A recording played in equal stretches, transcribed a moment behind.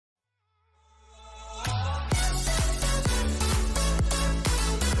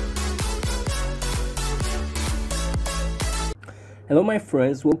Hello my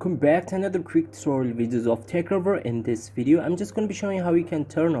friends, welcome back to another quick tutorial videos of TechRover. In this video I'm just going to be showing how you can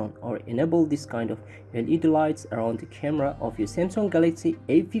turn on or enable this kind of LED lights around the camera of your Samsung Galaxy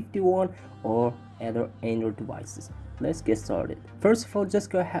A51 or other Android devices. Let's get started. First of all, just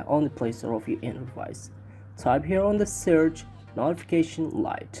go ahead on the Play Store of your Android device. Type here on the search notification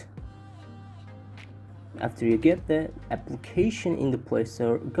light. After you get the application in the Play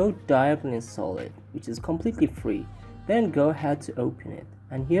Store, go directly install it, which is completely free. Then go ahead to open it,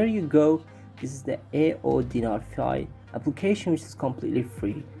 and here you go. This is the AOD Notify application, which is completely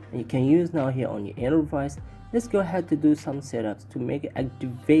free and you can use now here on your Android device. Let's go ahead to do some setups to make it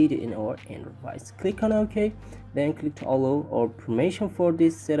activated in our Android device. Click on OK, then click to allow or permission for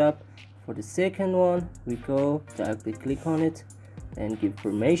this setup. For the second one, we go directly click on it, then give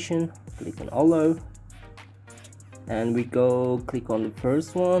permission, click on allow, and we go click on the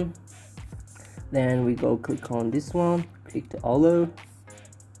first one. Then we go click on this one, click to allow.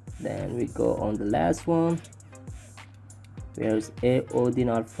 Then we go on the last one, where's AOD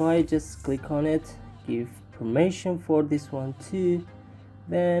Notify, just click on it, give permission for this one too,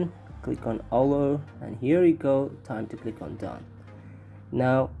 then click on allow, and here you go, time to click on done.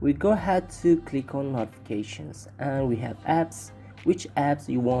 Now we go ahead to click on notifications, and we have apps. Which apps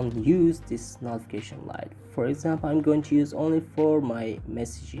you want to use this notification light? For example, I'm going to use only for my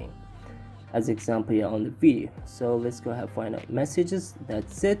messaging as example here on the video. So let's go ahead and find out messages.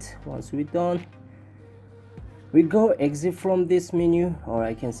 That's it. Once we're done, we go exit from this menu, or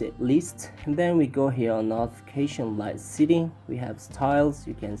I can say list, and then we go here on notification light setting. We have styles,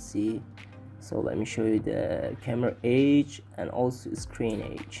 you can see. So let me show you the camera age and also screen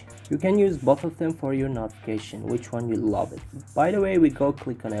age. You can use both of them for your notification, which one you love it. By the way, we go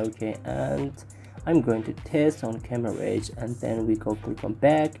click on OK, and I'm going to test on camera age, and then we go click on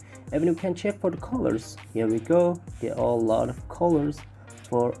back, and we can check for the colors. Here we go, there are a lot of colors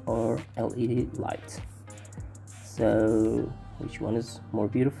for our LED light. So which one is more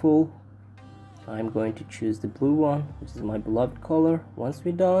beautiful? I'm going to choose the blue one, which is my beloved color. Once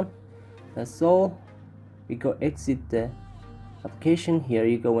we're done, that's all. We go exit the application. Here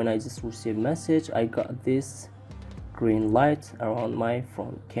you go, when I just received message, I got this green light around my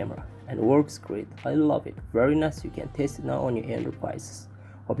front camera and it works great. I love it, very nice. You can test it now on your Android devices.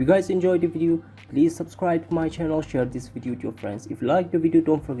 Hope you guys enjoyed the video. Please subscribe to my channel, share this video with your friends. If you like the video,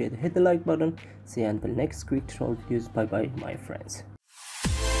 don't forget to hit the like button. See you until next quick tutorial videos. Bye bye my friends.